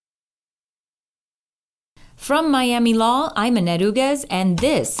From Miami Law, I'm Annette Uguez, and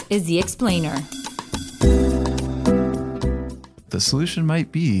this is The Explainer. The solution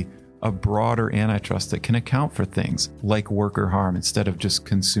might be a broader antitrust that can account for things like worker harm instead of just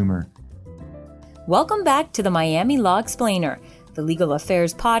consumer. Welcome back to the Miami Law Explainer, the legal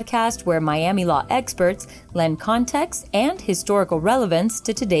affairs podcast where Miami law experts lend context and historical relevance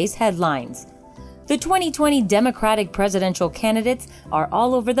to today's headlines. The 2020 Democratic presidential candidates are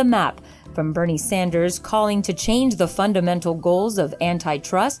all over the map, from Bernie Sanders calling to change the fundamental goals of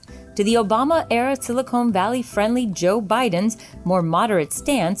antitrust to the Obama-era Silicon Valley-friendly Joe Biden's more moderate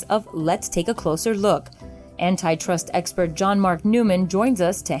stance of let's take a closer look. Antitrust expert John Mark Newman joins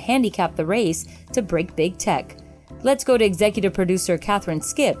us to handicap the race to break big tech. Let's go to executive producer Catherine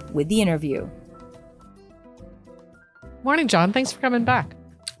Skip with the interview. Morning, John. Thanks for coming back.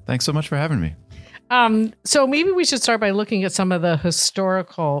 Thanks so much for having me. So maybe we should start by looking at some of the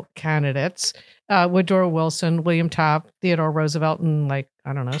historical candidates. Woodrow Wilson, William Taft, Theodore Roosevelt, and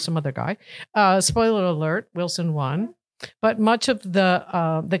some other guy. Spoiler alert, Wilson won. But much of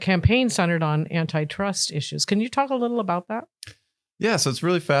the campaign centered on antitrust issues. Can you talk a little about that? Yeah, so it's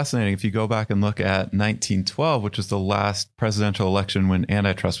really fascinating. If you go back and look at 1912, which was the last presidential election when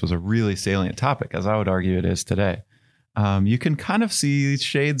antitrust was a really salient topic, as I would argue it is today. You can kind of see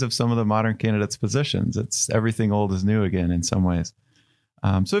shades of some of the modern candidates' positions. It's everything old is new again in some ways.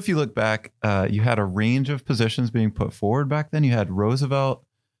 So if you look back, you had a range of positions being put forward back then. You had Roosevelt,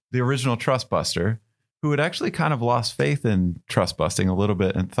 the original trust buster, who had actually kind of lost faith in trust busting a little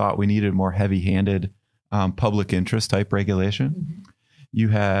bit and thought we needed more heavy-handed public interest type regulation. Mm-hmm. You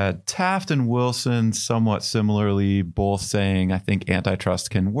had Taft and Wilson somewhat similarly, both saying, I think antitrust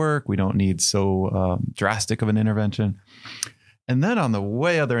can work. We don't need so drastic of an intervention. And then on the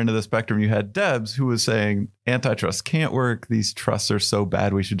way other end of the spectrum, you had Debs, who was saying antitrust can't work. These trusts are so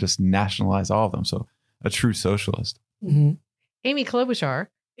bad, we should just nationalize all of them. So a true socialist. Mm-hmm. Amy Klobuchar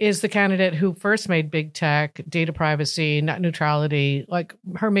is the candidate who first made big tech, data privacy, net neutrality, like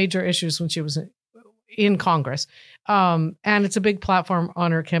her major issues when she was in Congress. And it's a big platform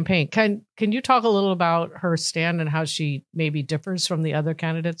on her campaign. Can you talk a little about her stand and how she maybe differs from the other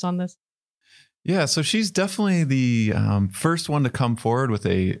candidates on this? Yeah, so she's definitely the first one to come forward with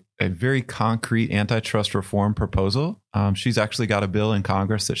a very concrete antitrust reform proposal. She's actually got a bill in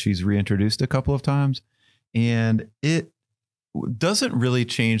Congress that she's reintroduced a couple of times, and it doesn't really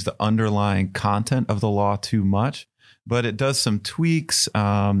change the underlying content of the law too much, but it does some tweaks.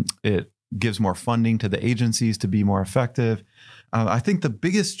 It gives more funding to the agencies to be more effective. I think the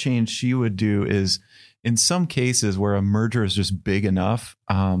biggest change she would do is in some cases where a merger is just big enough,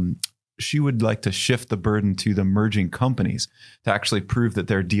 she would like to shift the burden to the merging companies to actually prove that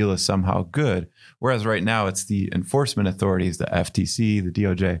their deal is somehow good. Whereas right now it's the enforcement authorities, the FTC, the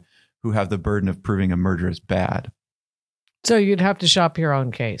DOJ, who have the burden of proving a merger is bad. So you'd have to shop your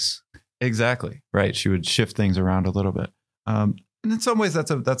own case. Exactly. Right. She would shift things around a little bit. And in some ways,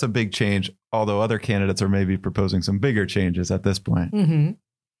 that's a big change, although other candidates are maybe proposing some bigger changes at this point.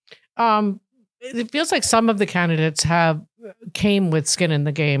 Mm-hmm. It feels like some of the candidates came with skin in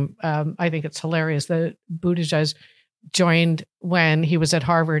the game. I think it's hilarious that Buttigieg joined when he was at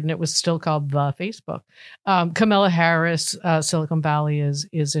Harvard and it was still called the Facebook. Kamala Harris, Silicon Valley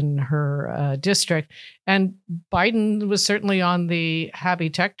is in her district. And Biden was certainly on the happy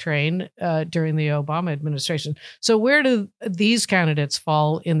tech train during the Obama administration. So where do these candidates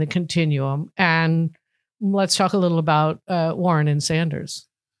fall in the continuum? And let's talk a little about Warren and Sanders.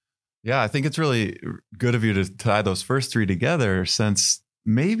 Yeah, I think it's really good of you to tie those first three together, since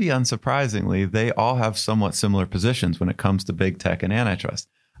maybe unsurprisingly, they all have somewhat similar positions when it comes to big tech and antitrust.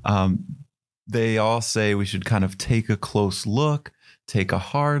 They all say we should kind of take a close look, take a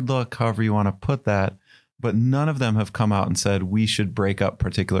hard look, however you want to put that. But none of them have come out and said we should break up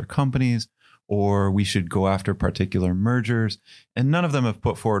particular companies or we should go after particular mergers. And none of them have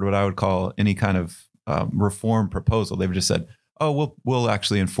put forward what I would call any kind of reform proposal. They've just said, oh, we'll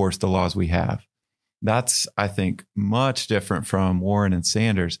actually enforce the laws we have. That's, I think, much different from Warren and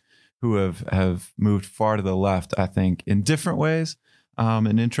Sanders, who have moved far to the left, I think, in different ways,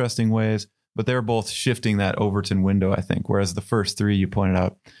 in interesting ways. But they're both shifting that Overton window, I think, whereas the first three you pointed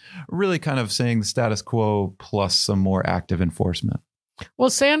out really kind of saying the status quo plus some more active enforcement. Well,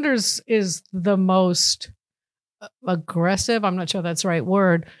 Sanders is the most aggressive. I'm not sure that's the right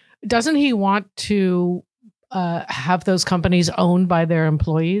word. Doesn't he want to have those companies owned by their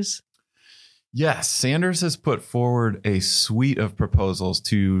employees? Yes, Sanders has put forward a suite of proposals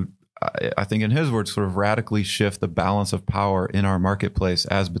to, I think in his words, sort of radically shift the balance of power in our marketplace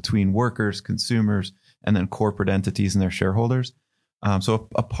as between workers, consumers, and then corporate entities and their shareholders. So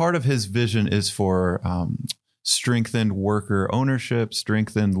a part of his vision is for strengthened worker ownership,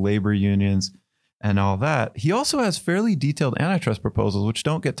 strengthened labor unions, and all that. He also has fairly detailed antitrust proposals, which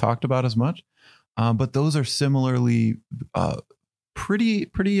don't get talked about as much, but those are similarly pretty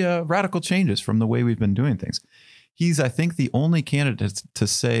radical changes from the way we've been doing things. He's, I think, the only candidate to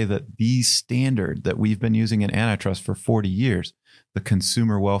say that the standard that we've been using in antitrust for 40 years, the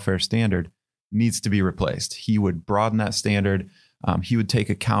consumer welfare standard, needs to be replaced. He would broaden that standard. He would take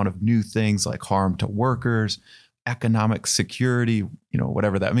account of new things like harm to workers, economic security,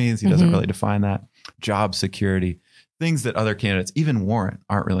 whatever that means. He doesn't really define that. Job security, things that other candidates, even Warren,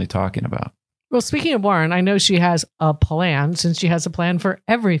 aren't really talking about. Well, speaking of Warren, I know she has a plan, since she has a plan for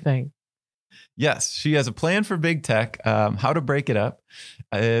everything. Yes, she has a plan for big tech, how to break it up.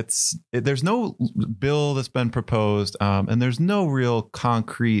 There's no bill that's been proposed, and there's no real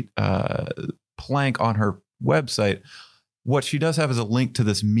concrete plank on her website. What she does have is a link to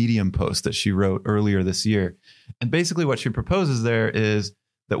this Medium post that she wrote earlier this year. And basically what she proposes there is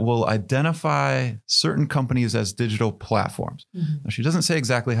that we'll identify certain companies as digital platforms. Now, she doesn't say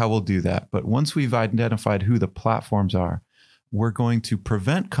exactly how we'll do that, but once we've identified who the platforms are, we're going to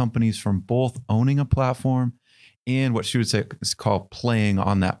prevent companies from both owning a platform and what she would say is called playing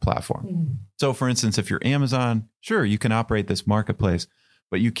on that platform. So for instance, if you're Amazon, sure, you can operate this marketplace,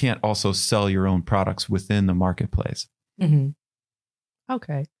 but you can't also sell your own products within the marketplace.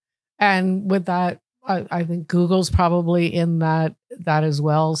 Okay. And with that, I think Google's probably in that as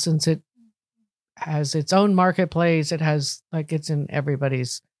well, since it has its own marketplace. It has, it's in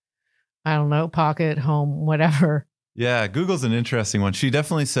everybody's, I don't know, pocket, home, whatever. Yeah, Google's an interesting one. She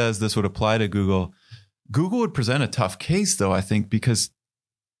definitely says this would apply to Google. Google would present a tough case, though, I think, because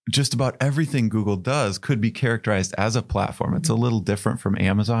just about everything Google does could be characterized as a platform. It's a little different from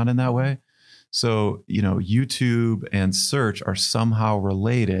Amazon in that way. So, YouTube and search are somehow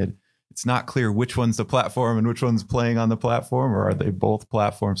related. It's not clear which one's the platform and which one's playing on the platform, or are they both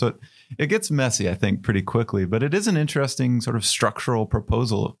platforms? So it gets messy, I think, pretty quickly. But it is an interesting sort of structural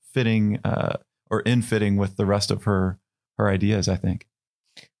proposal fitting with the rest of her ideas, I think.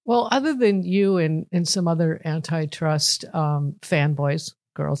 Well, other than you and some other antitrust fanboys,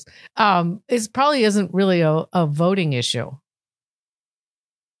 girls, it probably isn't really a voting issue.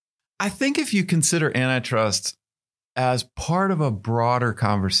 I think if you consider antitrust as part of a broader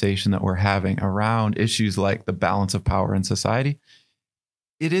conversation that we're having around issues like the balance of power in society,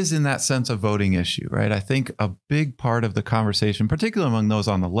 it is in that sense a voting issue, right? I think a big part of the conversation, particularly among those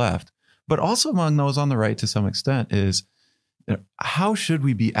on the left, but also among those on the right to some extent, is how should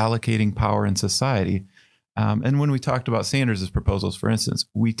we be allocating power in society? And when we talked about Sanders' proposals, for instance,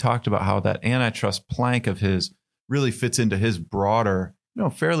 we talked about how that antitrust plank of his really fits into his broader,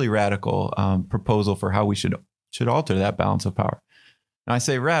 fairly radical proposal for how we should alter that balance of power. Now, I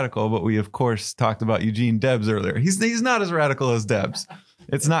say radical, but we, of course, talked about Eugene Debs earlier. He's not as radical as Debs.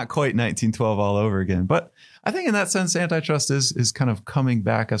 It's not quite 1912 all over again. But I think in that sense, antitrust is kind of coming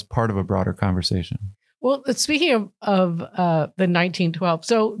back as part of a broader conversation. Well, speaking of the 1912,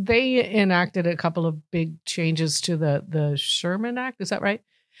 so they enacted a couple of big changes to the Sherman Act. Is that right?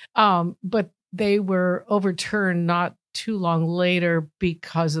 But they were overturned not too long later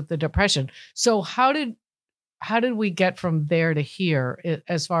because of the Depression. So how did we get from there to here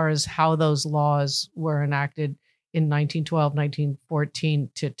as far as how those laws were enacted in 1912, 1914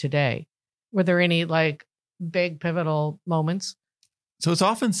 to today? Were there any big pivotal moments? So it's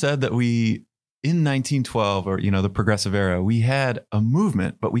often said that in 1912 or, the progressive era, we had a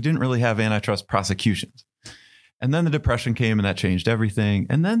movement, but we didn't really have antitrust prosecutions. And then the Depression came and that changed everything.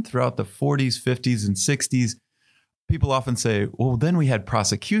 And then throughout the 40s, 50s, and 60s, people often say, well, then we had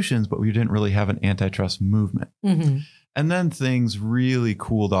prosecutions, but we didn't really have an antitrust movement. And then things really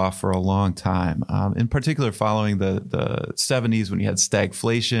cooled off for a long time, in particular following the 70s when you had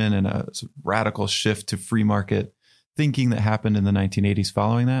stagflation and a radical shift to free market thinking that happened in the 1980s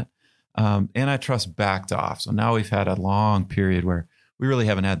following that. Antitrust backed off. So now we've had a long period where we really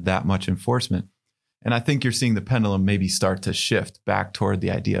haven't had that much enforcement. And I think you're seeing the pendulum maybe start to shift back toward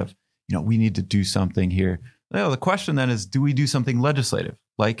the idea of, we need to do something here. The question then is, do we do something legislative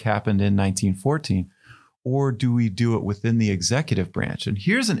like happened in 1914, or do we do it within the executive branch? And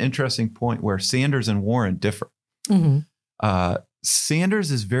here's an interesting point where Sanders and Warren differ.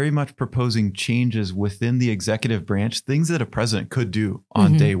 Sanders is very much proposing changes within the executive branch, things that a president could do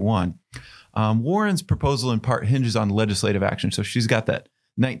on day one. Warren's proposal in part hinges on legislative action. So she's got that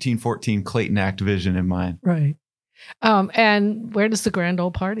 1914 Clayton Act vision in mind. Right. And where does the Grand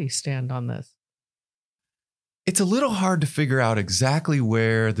Old Party stand on this? It's a little hard to figure out exactly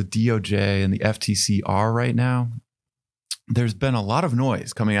where the DOJ and the FTC are right now. there's been a lot of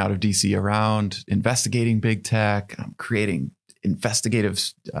noise coming out of DC around investigating big tech, creating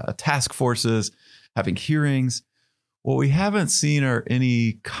investigative task forces, having hearings. What we haven't seen are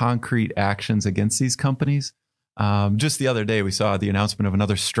any concrete actions against these companies. Just the other day, we saw the announcement of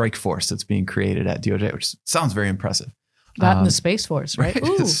another strike force that's being created at DOJ, which sounds very impressive. That and the Space Force, right?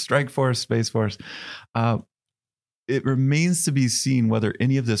 Strike Force, Space Force. It remains to be seen whether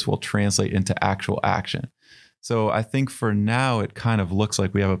any of this will translate into actual action. So I think for now, it kind of looks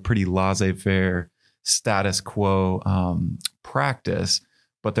like we have a pretty laissez-faire status quo practice,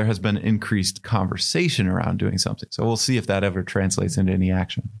 but there has been increased conversation around doing something. So we'll see if that ever translates into any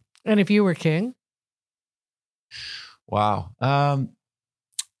action. And if you were king? Wow.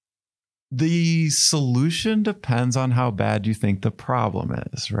 The solution depends on how bad you think the problem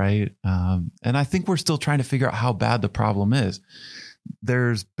is, right? And I think we're still trying to figure out how bad the problem is.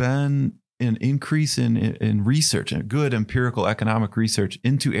 There's been an increase in research and good empirical economic research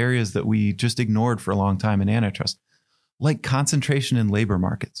into areas that we just ignored for a long time in antitrust, like concentration in labor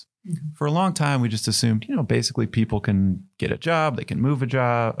markets. Mm-hmm. For a long time, we just assumed, basically people can get a job, they can move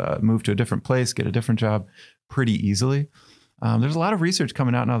to a different place, get a different job pretty easily. There's a lot of research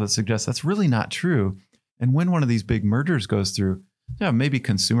coming out now that suggests that's really not true. And when one of these big mergers goes through, maybe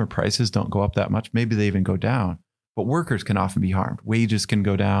consumer prices don't go up that much. Maybe they even go down. But workers can often be harmed. Wages can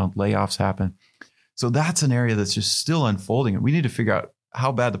go down. Layoffs happen. So that's an area that's just still unfolding. And we need to figure out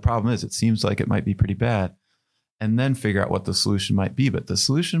how bad the problem is. It seems like it might be pretty bad. And then figure out what the solution might be. But the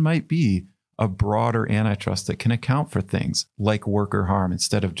solution might be a broader antitrust that can account for things like worker harm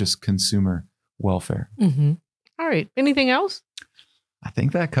instead of just consumer welfare. Mm-hmm. All right. Anything else? I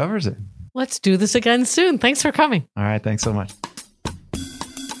think that covers it. Let's do this again soon. Thanks for coming. All right. Thanks so much.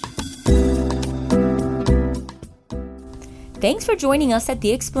 Thanks for joining us at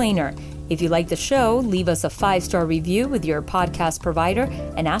The Explainer. If you like the show, leave us a 5-star review with your podcast provider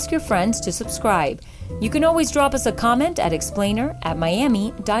and ask your friends to subscribe. You can always drop us a comment at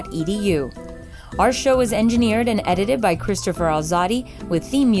explainer@miami.edu. Our show is engineered and edited by Christopher Alzadi, with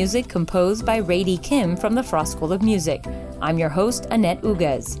theme music composed by Ray Kim from the Frost School of Music. I'm your host, Annette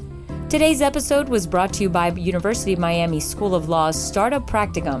Uguez. Today's episode was brought to you by University of Miami School of Law's Startup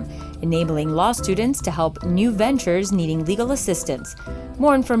Practicum, enabling law students to help new ventures needing legal assistance.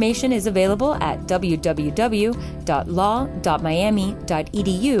 More information is available at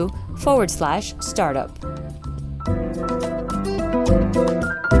www.law.miami.edu/startup.